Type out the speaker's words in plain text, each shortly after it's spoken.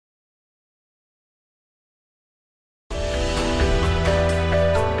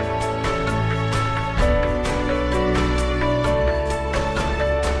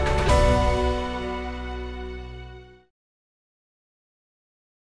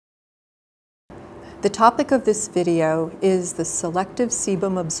The topic of this video is the selective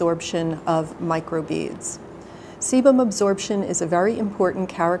sebum absorption of microbeads. Sebum absorption is a very important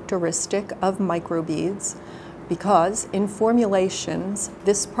characteristic of microbeads because in formulations,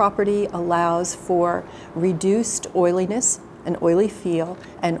 this property allows for reduced oiliness, an oily feel,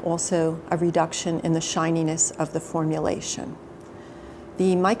 and also a reduction in the shininess of the formulation.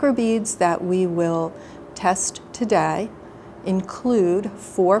 The microbeads that we will test today include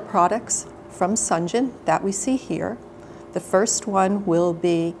 4 products from Sungen that we see here. The first one will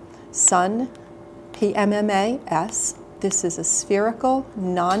be SUN-PMMA-S. This is a spherical,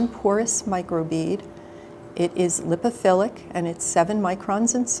 non-porous microbead. It is lipophilic and it's 7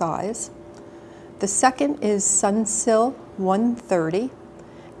 microns in size. The second is SUNSIL-130,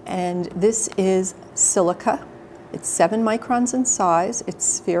 and this is silica. It's 7 microns in size, it's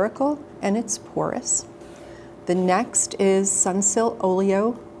spherical, and it's porous. The next is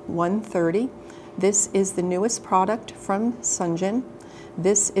SUNSIL-OLEO 130. This is the newest product from Sungen.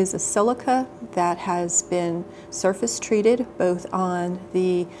 This is a silica that has been surface treated both on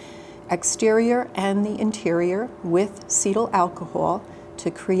the exterior and the interior with cetyl alcohol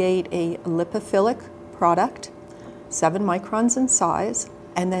to create a lipophilic product, 7 microns in size.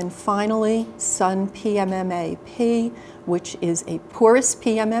 And then finally, SUN-PMMA-P, which is a porous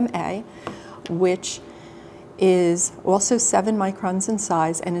PMMA, which is also 7 microns in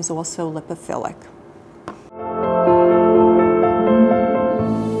size and is also lipophilic.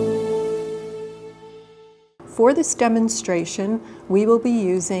 For this demonstration, we will be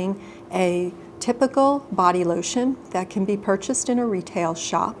using a typical body lotion that can be purchased in a retail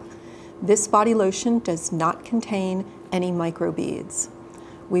shop. This body lotion does not contain any microbeads.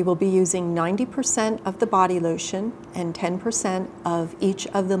 We will be using 90% of the body lotion and 10% of each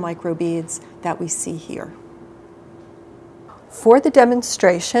of the microbeads that we see here. For the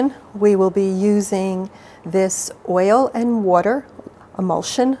demonstration, we will be using this oil and water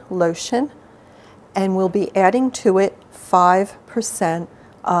emulsion lotion, and we'll be adding to it 5%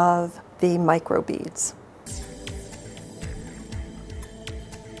 of the microbeads.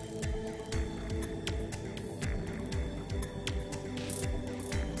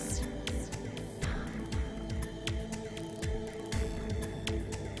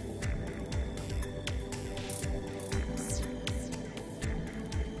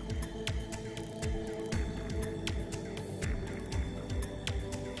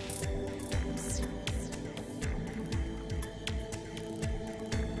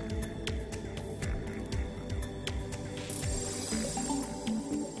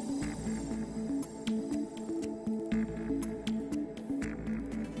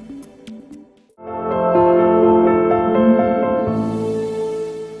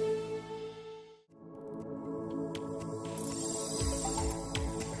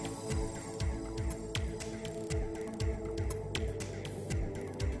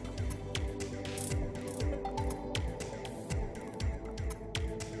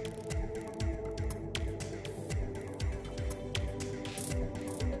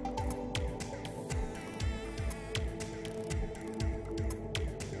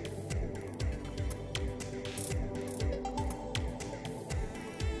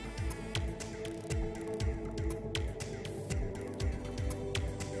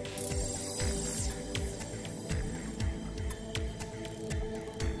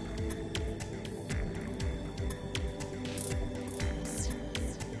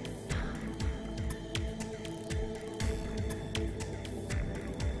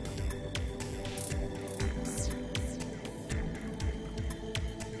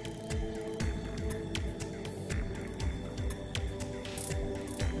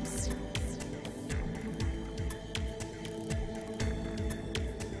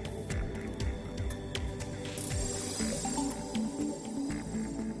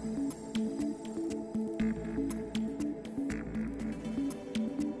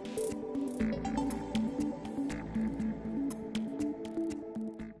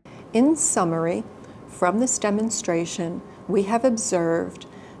 In summary, from this demonstration, we have observed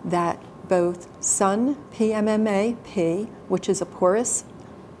that both SUN-PMMA-P, which is a porous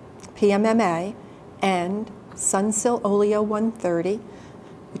PMMA, and SUNSIL-OLEO 130,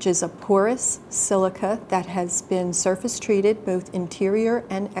 which is a porous silica that has been surface treated both interior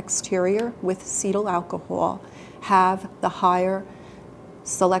and exterior with cetyl alcohol, have the higher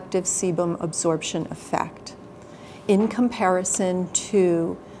selective sebum absorption effect. In comparison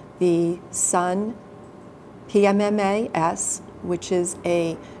to the SUN-PMMA-S, which is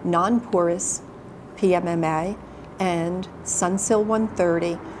a non-porous PMMA, and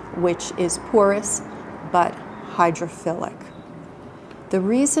SUNSIL-130, which is porous but hydrophilic. The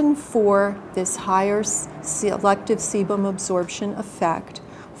reason for this higher selective sebum absorption effect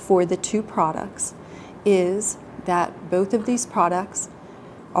for the two products is that both of these products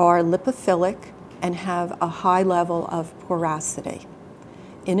are lipophilic and have a high level of porosity.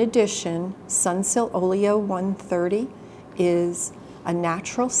 In addition, SUNSIL-OLEO 130 is a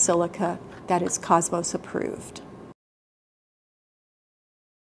natural silica that is Cosmos approved.